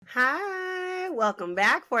Hi, welcome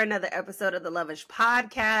back for another episode of the Lovish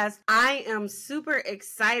Podcast. I am super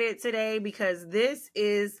excited today because this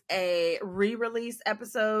is a re-release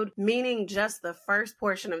episode, meaning just the first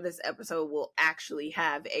portion of this episode will actually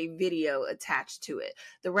have a video attached to it.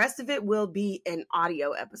 The rest of it will be an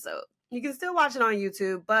audio episode. You can still watch it on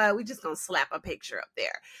YouTube, but we just gonna slap a picture up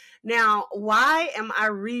there. Now, why am I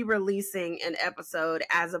re-releasing an episode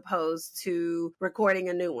as opposed to recording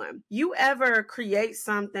a new one? You ever create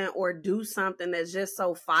something or do something that's just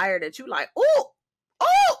so fire that you like, oh,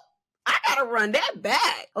 I gotta run that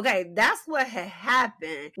back. Okay, that's what had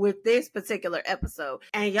happened with this particular episode.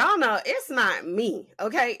 And y'all know it's not me,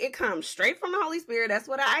 okay? It comes straight from the Holy Spirit. That's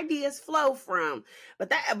where the ideas flow from. But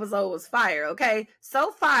that episode was fire, okay?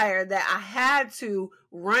 So fire that I had to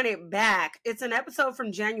run it back. It's an episode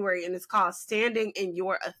from January and it's called Standing in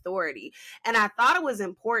Your Authority. And I thought it was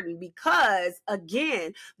important because,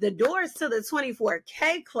 again, the doors to the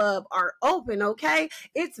 24K Club are open, okay?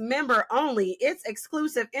 It's member only. It's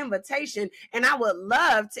exclusive invitation. And I would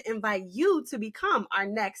love to invite you to become our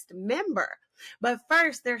next member. But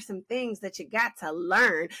first, there's some things that you got to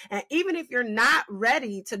learn. And even if you're not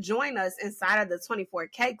ready to join us inside of the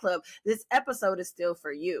 24K Club, this episode is still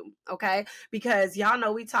for you, okay? Because y'all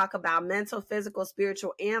know we talk about mental, physical,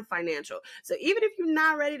 spiritual, and financial. So even if you're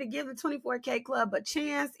not ready to give the 24K Club a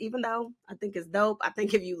chance, even though I think it's dope, I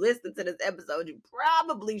think if you listen to this episode, you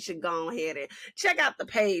probably should go ahead and check out the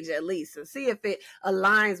page at least and see if it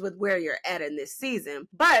aligns with where you're at in this season.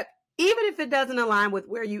 But even if it doesn't align with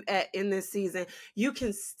where you at in this season, you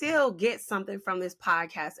can still get something from this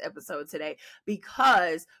podcast episode today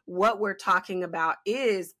because what we're talking about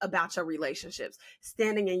is about your relationships,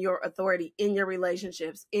 standing in your authority in your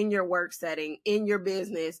relationships, in your work setting, in your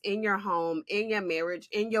business, in your home, in your marriage,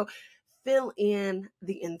 in your fill in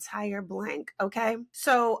the entire blank, okay?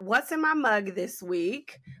 So what's in my mug this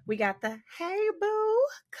week? We got the Hey Boo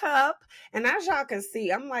cup. And as y'all can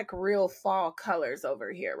see, I'm like real fall colors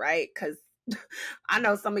over here, right? Because I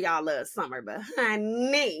know some of y'all love summer, but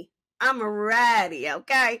honey, I'm ready,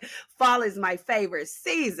 okay? Fall is my favorite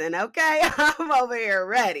season, okay? I'm over here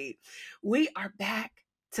ready. We are back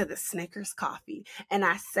to the Snickers coffee. And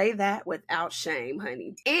I say that without shame,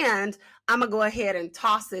 honey. And I'm going to go ahead and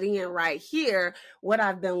toss it in right here. What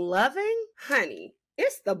I've been loving, honey,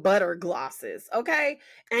 it's the butter glosses, okay?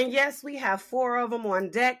 And yes, we have 4 of them on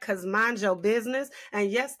deck because mind your business. And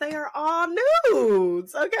yes, they are all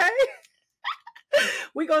nudes, okay?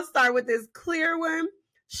 We're going to start with this clear one,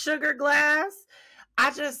 sugar glass.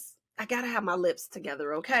 I got to have my lips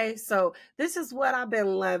together, okay? So this is what I've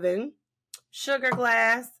been loving. Sugar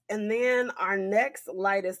glass, and then our next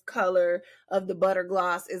lightest color of the butter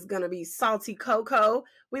gloss is going to be salty cocoa.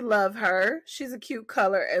 We love her. She's a cute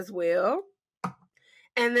color as well.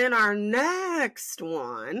 And then our next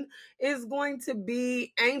one is going to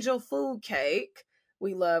be angel food cake.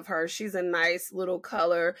 We love her. She's a nice little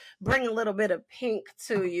color. Bring a little bit of pink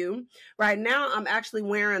to you. Right now, I'm actually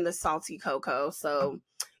wearing the salty cocoa, so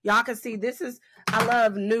y'all can see I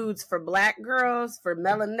love nudes for black girls, for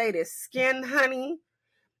melanated skin, honey.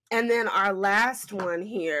 And then our last one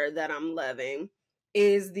here that I'm loving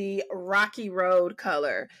is the Rocky Road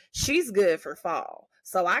color. She's good for fall.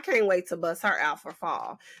 So I can't wait to bust her out for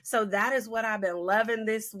fall. So that is what I've been loving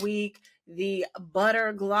this week. The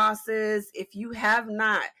butter glosses. If you have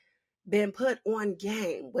not been put on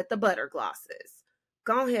game with the butter glosses,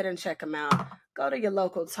 go ahead and check them out. Go to your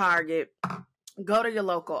local Target. Go to your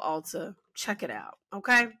local Ulta. Check it out,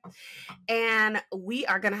 okay? And we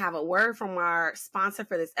are going to have a word from our sponsor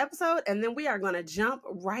for this episode, and then we are going to jump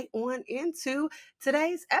right on into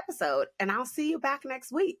today's episode, and I'll see you back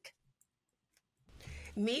next week.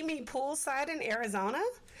 Meet me poolside in Arizona?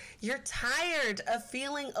 You're tired of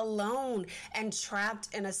feeling alone and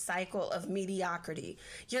trapped in a cycle of mediocrity.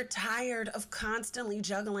 You're tired of constantly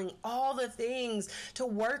juggling all the things to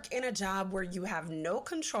work in a job where you have no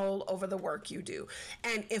control over the work you do.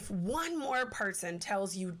 And if one more person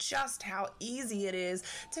tells you just how easy it is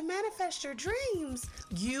to manifest your dreams,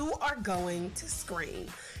 you are going to scream.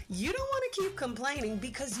 You don't want to keep complaining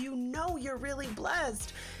because you know you're really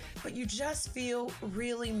blessed, but you just feel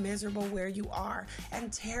really miserable where you are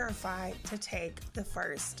and terrified to take the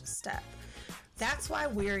first step. That's why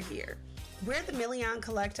we're here. We're the Million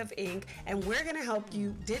Collective Inc., and we're going to help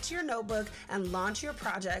you ditch your notebook and launch your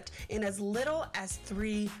project in as little as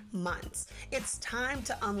 3 months. It's time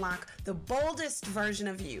to unlock the boldest version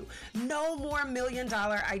of you. No more $1 million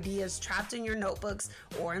ideas trapped in your notebooks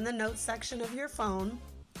or in the notes section of your phone.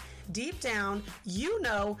 Deep down, you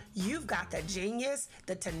know you've got the genius,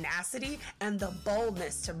 the tenacity, and the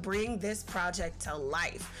boldness to bring this project to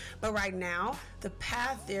life. But right now, the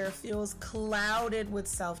path there feels clouded with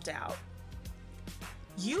self-doubt.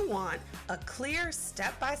 You want a clear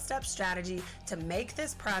step-by-step strategy to make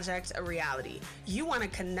this project a reality. You want to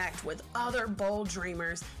connect with other bold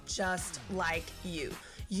dreamers just like you.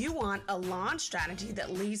 You want a launch strategy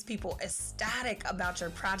that leaves people ecstatic about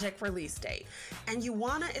your project release date. And you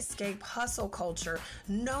want to escape hustle culture,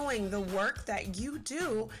 knowing the work that you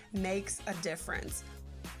do makes a difference.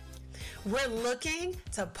 We're looking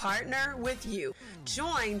to partner with you.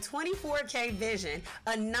 Join 24K Vision,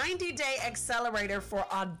 a 90-day accelerator for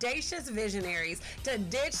audacious visionaries to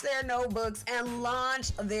ditch their notebooks and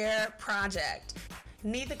launch their project.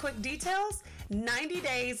 Need the quick details? 90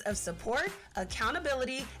 days of support,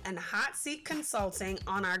 accountability, and hot seat consulting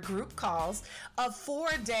on our group calls, a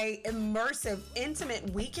 4-day immersive, intimate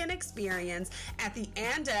weekend experience at the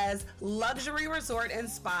Andes Luxury Resort and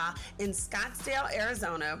Spa in Scottsdale,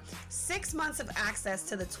 Arizona, 6 months of access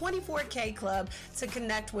to the 24K Club to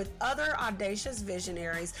connect with other audacious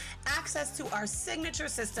visionaries, access to our signature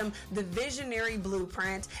system, the Visionary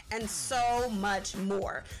Blueprint, and so much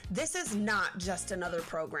more. This is not just another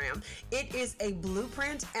program. It is a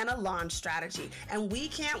blueprint and a launch strategy, and we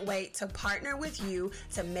can't wait to partner with you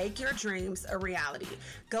to make your dreams a reality.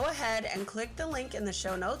 Go ahead and click the link in the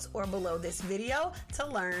show notes or below this video to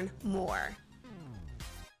learn more.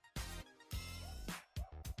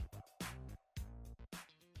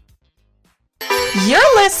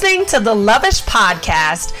 You're listening to the Lovish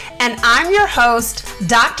Podcast, and I'm your host,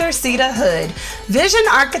 Dr. Sita Hood, vision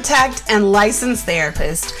architect and licensed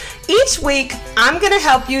therapist. Each week, I'm going to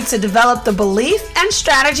help you to develop the belief and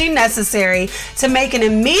strategy necessary to make an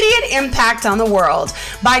immediate impact on the world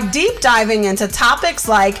by deep diving into topics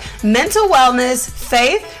like mental wellness,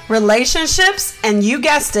 faith, relationships, and you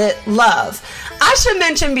guessed it, love. I should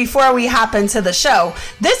mention before we hop into the show,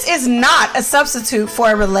 this is not a substitute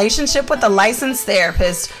for a relationship with a licensed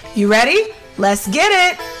therapist. You ready? Let's get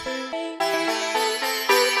it.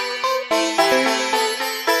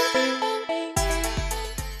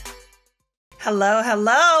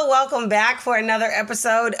 Hello. Welcome back for another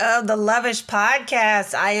episode of the Lovish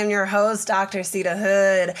Podcast. I am your host, Dr. Sita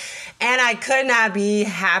Hood, and I could not be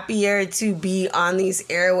happier to be on these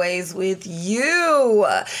airways with you.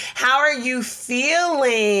 How are you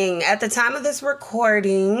feeling? At the time of this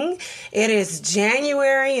recording, it is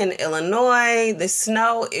January in Illinois. The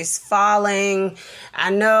snow is falling.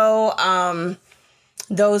 I know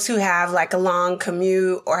those who have like a long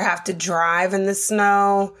commute or have to drive in the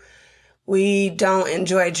snow, we don't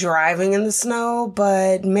enjoy driving in the snow,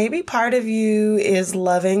 but maybe part of you is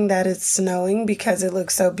loving that it's snowing because it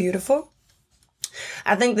looks so beautiful.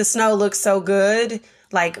 I think the snow looks so good,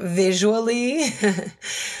 like visually,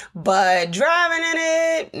 but driving in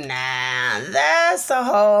it, nah, that's a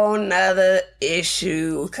whole nother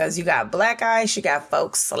issue because you got black ice, you got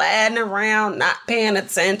folks sliding around, not paying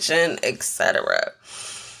attention, etc.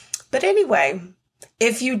 But anyway,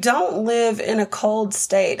 if you don't live in a cold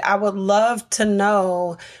state, I would love to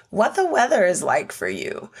know what the weather is like for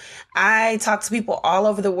you. I talk to people all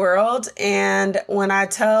over the world, and when I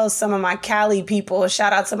tell some of my Cali people,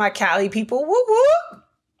 shout out to my Cali people, whoop whoop,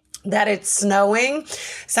 that it's snowing,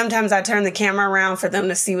 sometimes I turn the camera around for them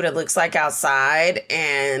to see what it looks like outside,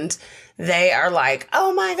 and they are like,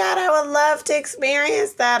 oh my God, I would love to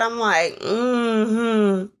experience that. I'm like,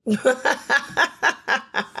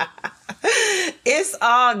 It's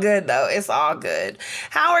all good though. It's all good.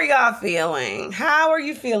 How are y'all feeling? How are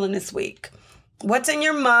you feeling this week? What's in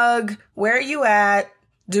your mug? Where are you at?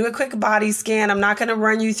 Do a quick body scan. I'm not going to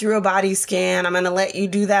run you through a body scan. I'm going to let you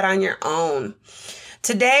do that on your own.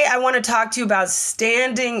 Today, I want to talk to you about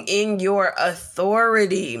standing in your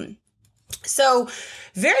authority. So,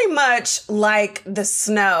 very much like the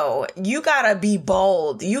snow, you gotta be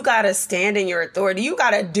bold. You gotta stand in your authority. You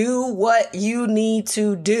gotta do what you need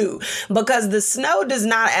to do because the snow does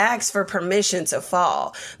not ask for permission to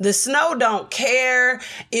fall. The snow don't care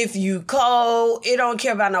if you cold. It don't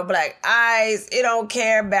care about no black ice. It don't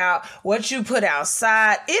care about what you put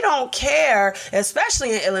outside. It don't care,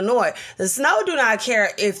 especially in Illinois. The snow do not care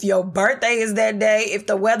if your birthday is that day, if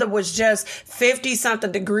the weather was just 50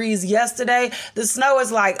 something degrees yesterday. The snow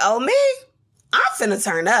is like, oh, me, I'm finna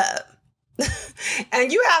turn up.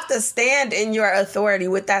 And you have to stand in your authority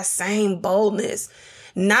with that same boldness,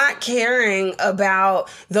 not caring about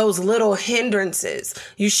those little hindrances.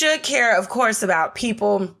 You should care, of course, about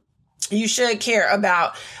people. You should care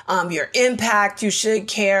about your impact. You should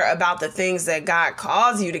care about the things that God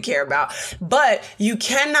calls you to care about. But you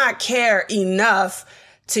cannot care enough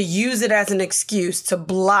to use it as an excuse to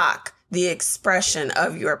block the expression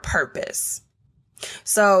of your purpose.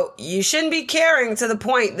 So you shouldn't be caring to the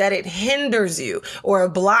point that it hinders you or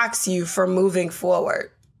blocks you from moving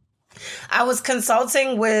forward. I was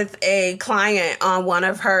consulting with a client on one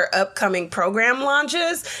of her upcoming program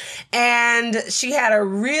launches, and she had a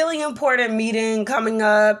really important meeting coming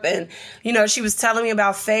up. And, she was telling me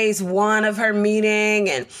about phase 1 of her meeting.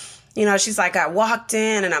 And, she's like, I walked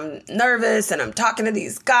in and I'm nervous and I'm talking to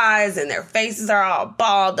these guys and their faces are all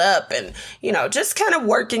balled up and, just kind of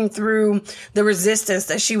working through the resistance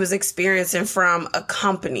that she was experiencing from a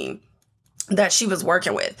company that she was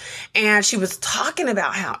working with. And she was talking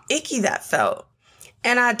about how icky that felt.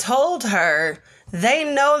 And I told her, they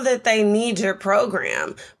know that they need your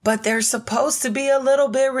program, but they're supposed to be a little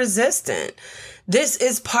bit resistant. This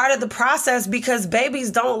is part of the process because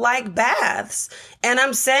babies don't like baths. And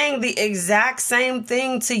I'm saying the exact same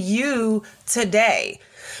thing to you today.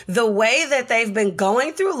 The way that they've been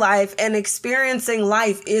going through life and experiencing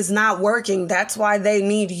life is not working. That's why they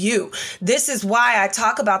need you. This is why I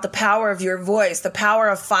talk about the power of your voice, the power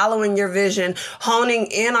of following your vision, honing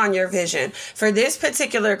in on your vision. For this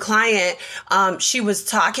particular client, she was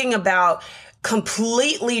talking about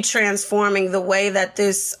completely transforming the way that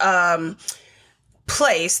this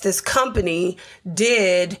this company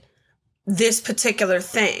did this particular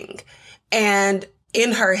thing. And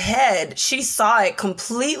in her head, she saw it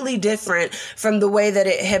completely different from the way that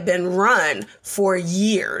it had been run for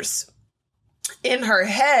years. In her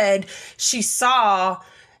head, she saw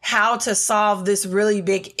how to solve this really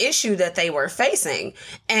big issue that they were facing.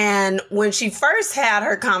 And when she first had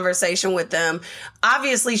her conversation with them,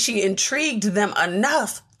 obviously she intrigued them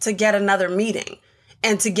enough to get another meeting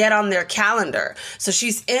and to get on their calendar. So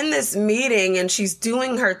she's in this meeting and she's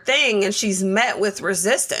doing her thing and she's met with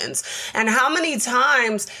resistance. And how many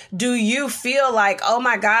times do you feel like, oh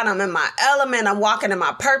my God, I'm in my element, I'm walking in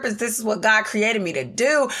my purpose, this is what God created me to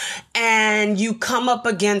do, and you come up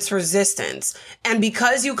against resistance. And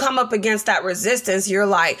because you come up against that resistance, you're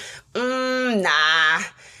like, nah.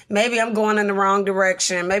 Maybe I'm going in the wrong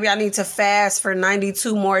direction. Maybe I need to fast for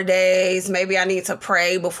 92 more days. Maybe I need to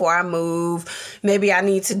pray before I move. Maybe I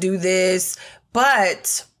need to do this.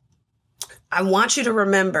 But I want you to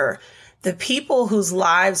remember, the people whose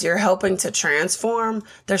lives you're helping to transform,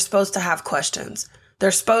 they're supposed to have questions.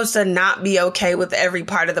 They're supposed to not be okay with every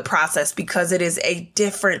part of the process because it is a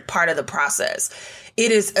different part of the process.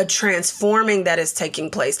 It is a transforming that is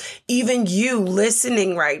taking place. Even you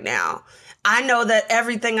listening right now, I know that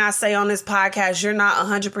everything I say on this podcast, you're not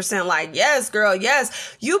 100% like, yes, girl,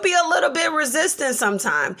 yes. You be a little bit resistant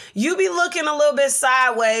sometimes. You be looking a little bit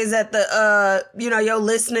sideways at the, your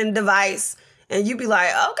listening device. And you be like,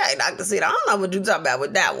 okay, Dr. Cedar, I don't know what you're talking about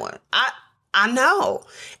with that one. I know.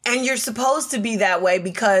 And you're supposed to be that way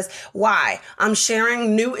because why? I'm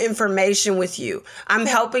sharing new information with you. I'm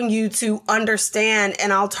helping you to understand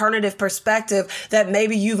an alternative perspective that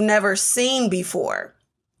maybe you've never seen before.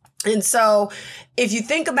 And so if you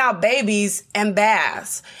think about babies and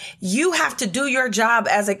baths, you have to do your job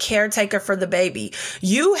as a caretaker for the baby.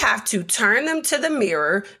 You have to turn them to the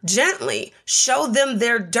mirror gently, show them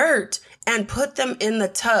their dirt, and put them in the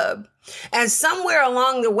tub. And somewhere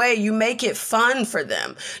along the way, you make it fun for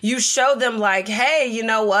them. You show them like, hey, you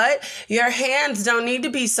know what? Your hands don't need to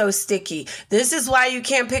be so sticky. This is why you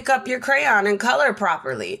can't pick up your crayon and color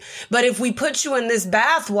properly. But if we put you in this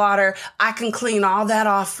bath water, I can clean all that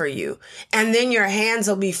off for you. And then your hands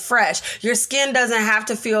will be fresh. Your skin doesn't have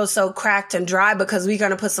to feel so cracked and dry because we're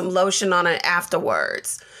going to put some lotion on it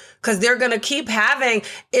afterwards. Because they're going to keep having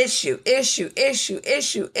issue.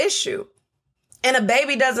 And a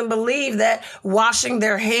baby doesn't believe that washing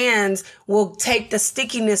their hands will take the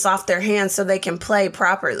stickiness off their hands so they can play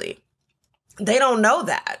properly. They don't know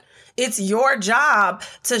that. It's your job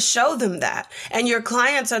to show them that. And your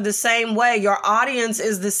clients are the same way. Your audience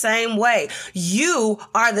is the same way. You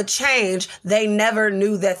are the change they never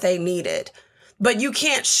knew that they needed. But you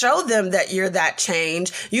can't show them that you're that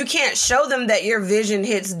change. You can't show them that your vision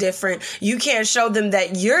hits different. You can't show them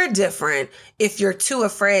that you're different if you're too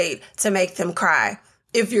afraid to make them cry.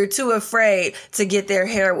 If you're too afraid to get their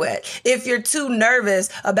hair wet. If you're too nervous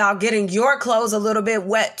about getting your clothes a little bit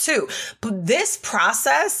wet too. But this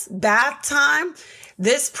process, bath time,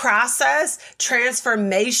 this process,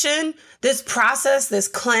 transformation, this process, this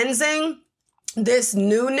cleansing, this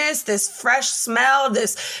newness, this fresh smell,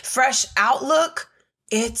 this fresh outlook,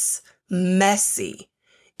 it's messy.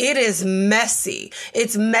 It is messy.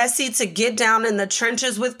 It's messy to get down in the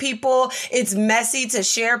trenches with people. It's messy to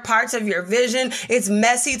share parts of your vision. It's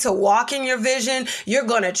messy to walk in your vision. You're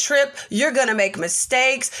going to trip. You're going to make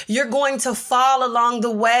mistakes. You're going to fall along the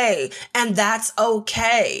way. And that's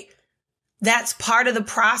okay. That's part of the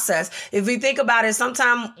process. If we think about it,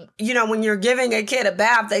 sometimes, when you're giving a kid a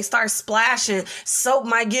bath, they start splashing. Soap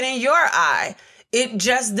might get in your eye. It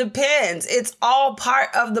just depends. It's all part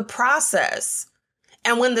of the process.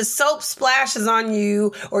 And when the soap splashes on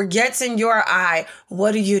you or gets in your eye,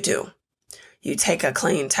 what do? You take a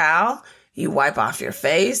clean towel, you wipe off your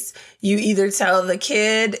face, you either tell the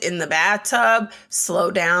kid in the bathtub, slow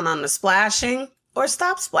down on the splashing or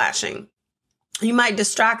stop splashing. You might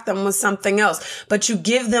distract them with something else, but you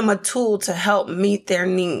give them a tool to help meet their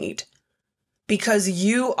need because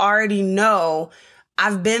you already know,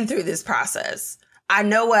 I've been through this process. I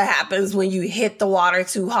know what happens when you hit the water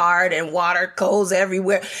too hard and water goes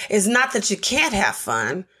everywhere. It's not that you can't have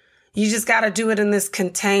fun. You just got to do it in this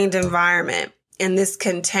contained environment, in this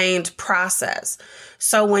contained process.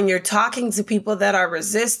 So when you're talking to people that are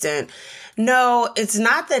resistant, no, it's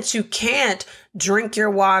not that you can't drink your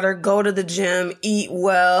water, go to the gym, eat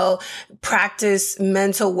well, practice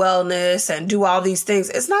mental wellness, and do all these things.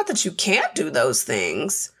 It's not that you can't do those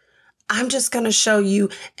things. I'm just going to show you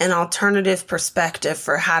an alternative perspective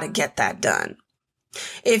for how to get that done.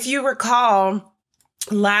 If you recall,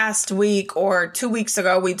 last week or 2 weeks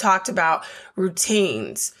ago, we talked about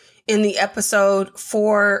routines in the episode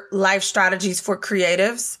 4 Life Strategies for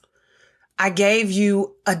Creatives. I gave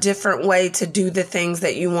you a different way to do the things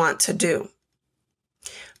that you want to do.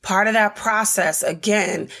 Part of that process,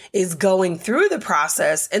 again, is going through the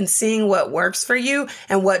process and seeing what works for you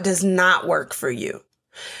and what does not work for you.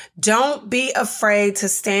 Don't be afraid to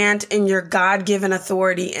stand in your God-given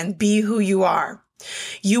authority and be who you are.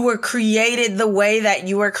 You were created the way that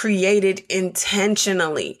you were created,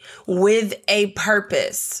 intentionally, with a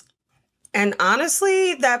purpose. And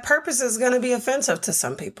honestly, that purpose is going to be offensive to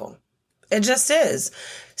some people. It just is.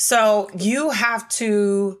 So you have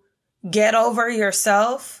to get over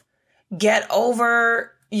yourself, get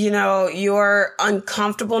over, your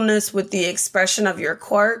uncomfortableness with the expression of your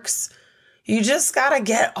quirks. You just got to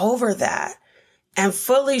get over that and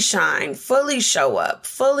fully shine, fully show up,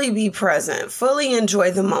 fully be present, fully enjoy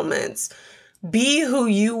the moments. Be who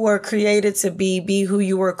you were created to be who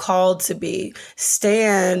you were called to be.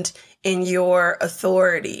 Stand in your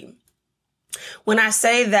authority. When I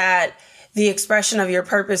say that the expression of your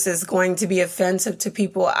purpose is going to be offensive to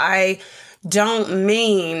people, I don't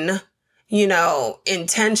mean,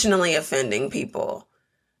 intentionally offending people,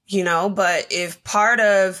 but if part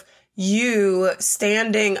of you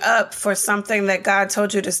standing up for something that God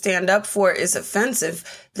told you to stand up for is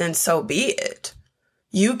offensive, then so be it.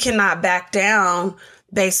 You cannot back down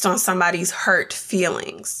based on somebody's hurt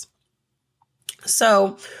feelings.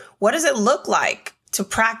 So what does it look like to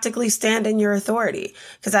practically stand in your authority?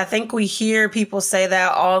 Because I think we hear people say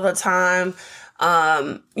that all the time.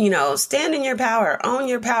 Stand in your power, own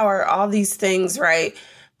your power, all these things, right?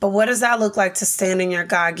 But what does that look like to stand in your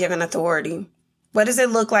God-given authority? What does it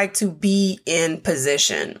look like to be in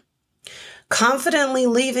position? Confidently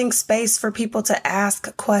leaving space for people to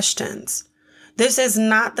ask questions. This is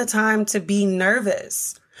not the time to be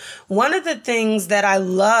nervous. One of the things that I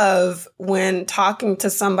love when talking to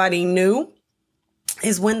somebody new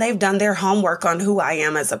is when they've done their homework on who I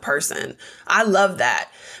am as a person. I love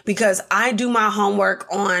that because I do my homework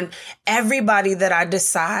on everybody that I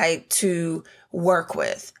decide to work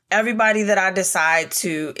with, everybody that I decide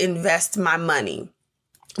to invest my money.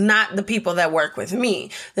 Not the people that work with me,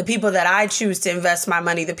 the people that I choose to invest my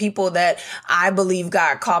money, the people that I believe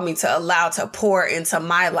God called me to allow to pour into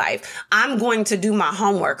my life. I'm going to do my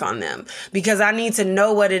homework on them because I need to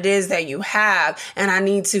know what it is that you have, and I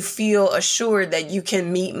need to feel assured that you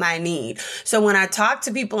can meet my need. So when I talk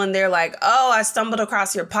to people and they're like, oh, I stumbled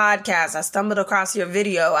across your podcast, I stumbled across your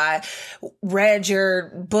video, I read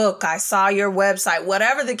your book, I saw your website,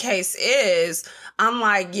 whatever the case is, I'm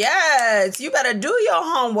like, yes, you better do your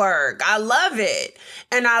homework. I love it.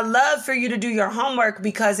 And I love for you to do your homework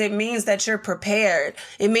because it means that you're prepared.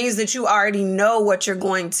 It means that you already know what you're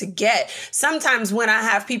going to get. Sometimes when I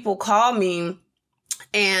have people call me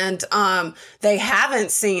and they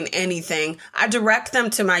haven't seen anything, I direct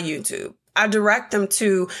them to my YouTube. I direct them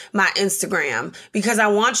to my Instagram because I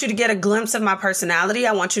want you to get a glimpse of my personality.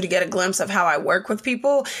 I want you to get a glimpse of how I work with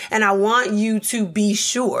people, and I want you to be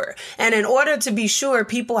sure. And in order to be sure,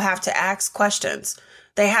 people have to ask questions.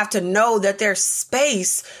 They have to know that there's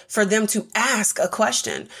space for them to ask a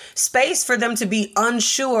question, space for them to be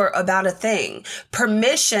unsure about a thing,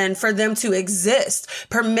 permission for them to exist,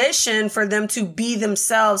 permission for them to be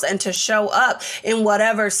themselves and to show up in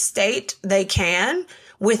whatever state they can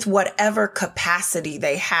with whatever capacity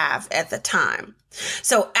they have at the time.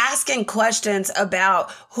 So asking questions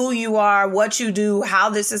about who you are, what you do, how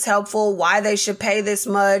this is helpful, why they should pay this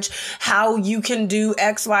much, how you can do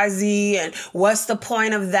X, Y, Z, and what's the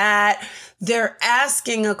point of that? They're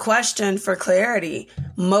asking a question for clarity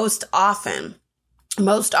most often.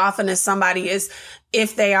 Most often if somebody is,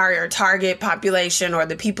 if they are your target population or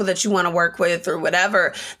the people that you want to work with or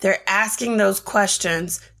whatever, they're asking those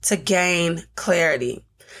questions to gain clarity.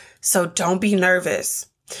 So don't be nervous.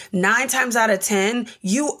 9 times out of 10,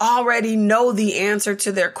 you already know the answer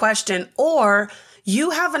to their question, or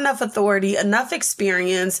you have enough authority, enough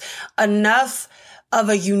experience, enough of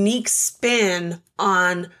a unique spin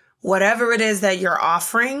on whatever it is that you're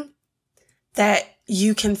offering that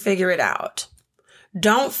you can figure it out.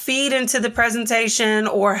 Don't feed into the presentation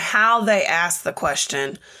or how they ask the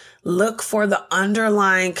question. Look for the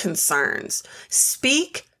underlying concerns.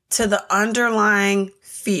 Speak to the underlying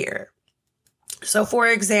fear. So for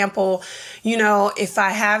example, if I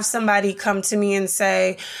have somebody come to me and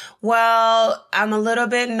say, well, I'm a little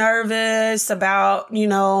bit nervous about,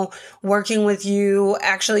 working with you.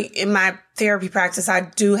 Actually, in my therapy practice, I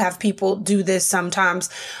do have people do this sometimes,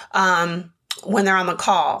 when they're on the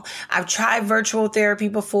call. I've tried virtual therapy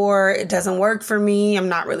before. It doesn't work for me. I'm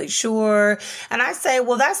not really sure. And I say,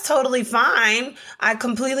 well, that's totally fine. I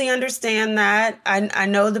completely understand that. I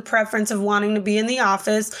know the preference of wanting to be in the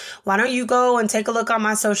office. Why don't you go and take a look on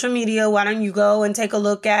my social media? Why don't you go and take a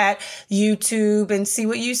look at YouTube and see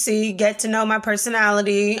what you see? Get to know my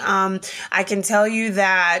personality. I can tell you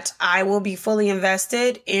that I will be fully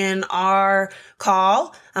invested in our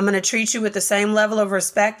call. I'm going to treat you with the same level of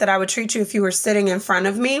respect that I would treat you if you were sitting in front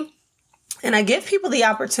of me. And I give people the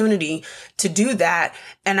opportunity to do that.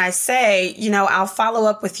 And I say, I'll follow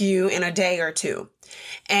up with you in a day or two.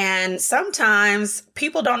 And sometimes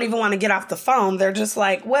people don't even want to get off the phone. They're just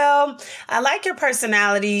like, well, I like your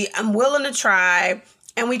personality. I'm willing to try.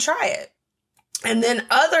 And we try it. And then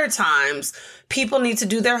other times people need to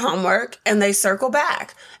do their homework and they circle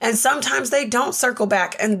back. And sometimes they don't circle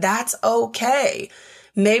back, and that's okay.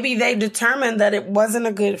 Maybe they determined that it wasn't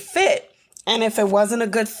a good fit. And if it wasn't a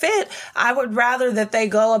good fit, I would rather that they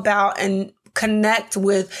go about and connect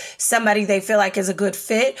with somebody they feel like is a good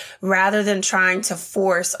fit rather than trying to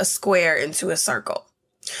force a square into a circle.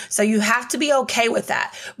 So you have to be okay with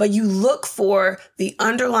that, but you look for the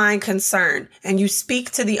underlying concern and you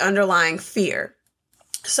speak to the underlying fear.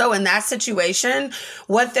 So in that situation,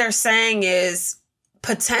 what they're saying is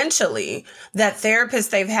potentially that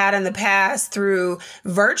therapists they've had in the past through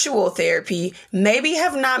virtual therapy maybe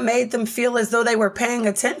have not made them feel as though they were paying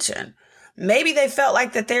attention. Maybe they felt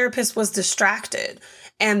like the therapist was distracted.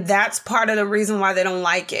 And that's part of the reason why they don't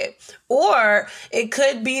like it. Or it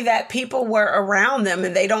could be that people were around them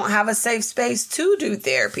and they don't have a safe space to do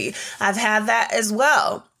therapy. I've had that as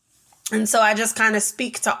well. And so I just kind of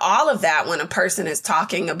speak to all of that when a person is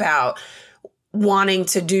talking about wanting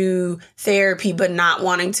to do therapy, but not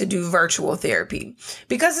wanting to do virtual therapy,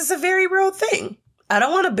 because it's a very real thing. I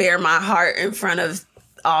don't want to bare my heart in front of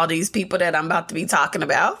all these people that I'm about to be talking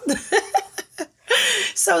about.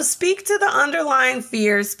 So speak to the underlying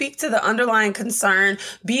fear, speak to the underlying concern,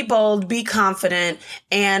 be bold, be confident,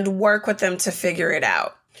 and work with them to figure it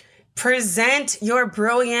out. Present your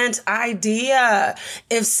brilliant idea.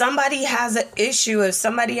 If somebody has an issue, if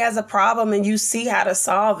somebody has a problem and you see how to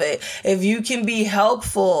solve it, if you can be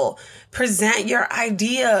helpful, present your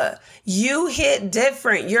idea. You hit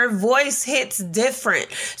different. Your voice hits different.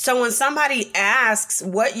 So when somebody asks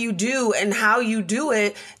what you do and how you do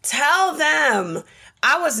it, tell them.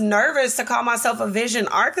 I was nervous to call myself a vision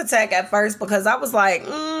architect at first because I was like,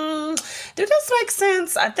 do this make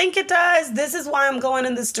sense? I think it does. This is why I'm going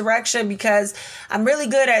in this direction, because I'm really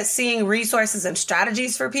good at seeing resources and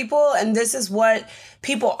strategies for people. And this is what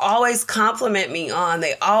people always compliment me on.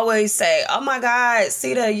 They always say, oh my God,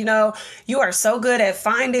 Sita, you are so good at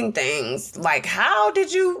finding things. Like, how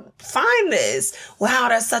did you find this? Wow,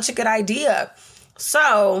 that's such a good idea.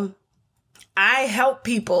 So I help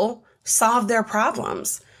people solve their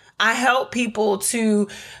problems. I help people to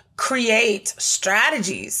create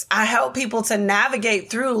strategies. I help people to navigate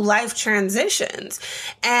through life transitions.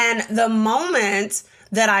 And the moment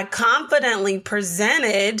that I confidently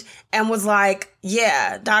presented and was like,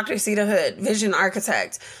 yeah, Dr. Cedar Hood, vision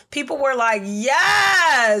architect. People were like,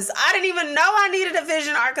 yes, I didn't even know I needed a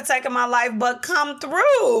vision architect in my life, but come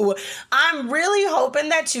through. I'm really hoping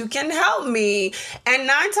that you can help me. And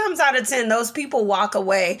 9 times out of 10, those people walk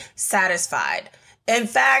away satisfied. In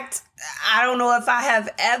fact, I don't know if I have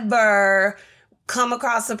ever come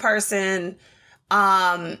across a person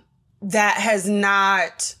that has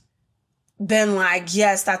not been like,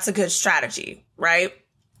 yes, that's a good strategy, right?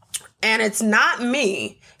 And it's not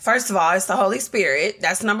me. First of all, it's the Holy Spirit.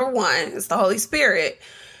 That's number one. It's the Holy Spirit.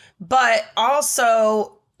 But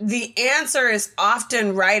also, the answer is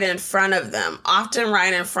often right in front of them, often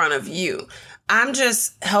right in front of you. I'm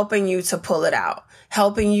just helping you to pull it out,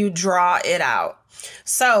 helping you draw it out.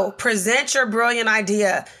 So present your brilliant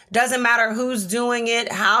idea. Doesn't matter who's doing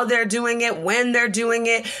it, how they're doing it, when they're doing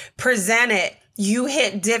it. Present it. You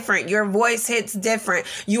hit different. Your voice hits different.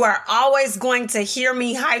 You are always going to hear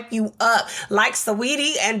me hype you up. Like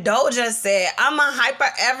Saweetie and Doja said, I'm a hyper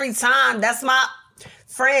every time. That's my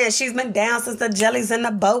friend. She's been down since the jellies and the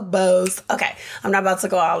bobos. Okay, I'm not about to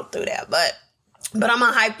go all through that, but I'm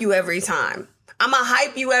going to hype you every time. I'm going to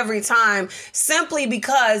hype you every time simply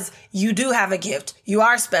because you do have a gift. You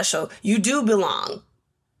are special. You do belong.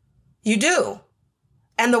 You do.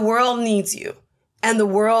 And the world needs you. And the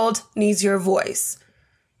world needs your voice.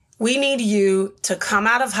 We need you to come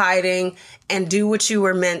out of hiding and do what you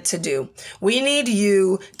were meant to do. We need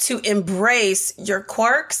you to embrace your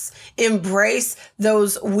quirks, embrace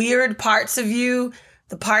those weird parts of you,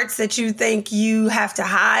 the parts that you think you have to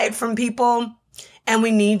hide from people. And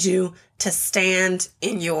we need you to stand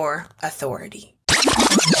in your authority.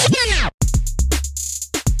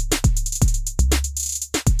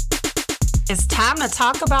 It's time to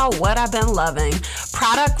talk about what I've been loving.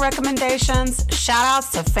 Product recommendations, shout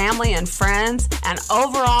outs to family and friends, and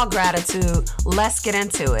overall gratitude. Let's get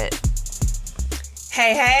into it.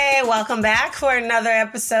 Hey, welcome back for another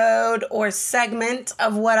episode or segment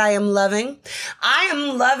of What I Am Loving. I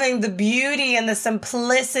am loving the beauty and the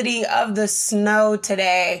simplicity of the snow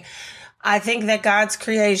today. I think that God's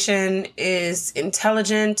creation is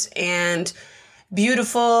intelligent and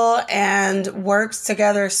beautiful and works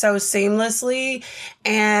together so seamlessly,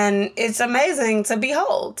 and it's amazing to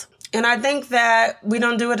behold. And I think that we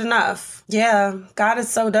don't do it enough. Yeah, God is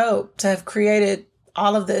so dope to have created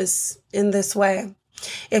all of this in this way.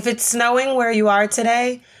 If it's snowing where you are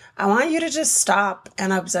today, I want you to just stop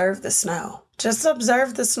and observe the snow. Just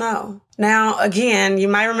observe the snow. Now, again, you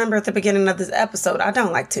might remember at the beginning of this episode, I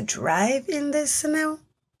don't like to drive in this snow,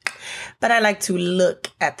 but I like to look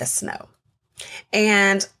at the snow.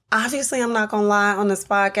 And obviously, I'm not going to lie on this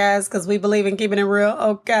podcast because we believe in keeping it real.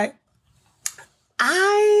 Okay.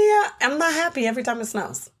 I am not happy every time it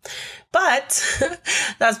snows. But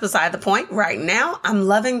that's beside the point. Right now, I'm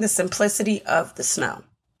loving the simplicity of the snow.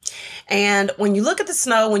 And when you look at the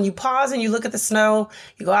snow, when you pause and you look at the snow,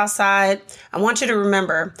 you go outside, I want you to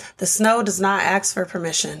remember the snow does not ask for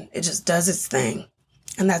permission. It just does its thing.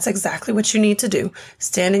 And that's exactly what you need to do.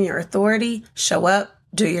 Stand in your authority, show up,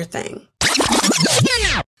 do your thing.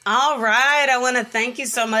 All right. I want to thank you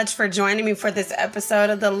so much for joining me for this episode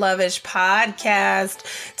of the Love-ish podcast.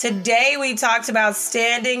 Today, we talked about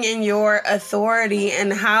standing in your authority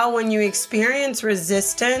and how when you experience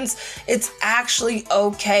resistance, it's actually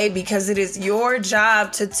okay because it is your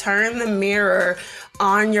job to turn the mirror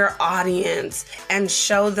on your audience and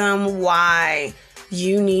show them why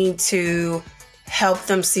you need to help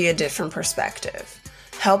them see a different perspective.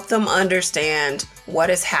 Help them understand what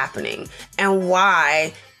is happening and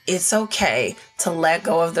why it's okay to let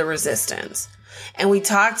go of the resistance. And we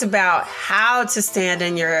talked about how to stand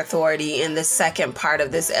in your authority in the second part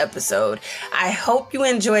of this episode. I hope you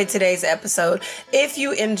enjoyed today's episode. If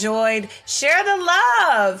you enjoyed, share the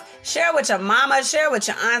love. Share with your mama, share with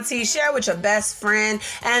your auntie, share with your best friend,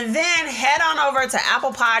 and then head on over to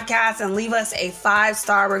Apple Podcasts and leave us a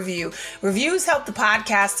 5-star review. Reviews help the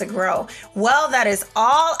podcast to grow. Well, that is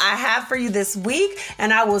all I have for you this week,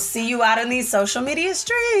 and I will see you out in these social media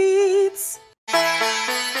streets.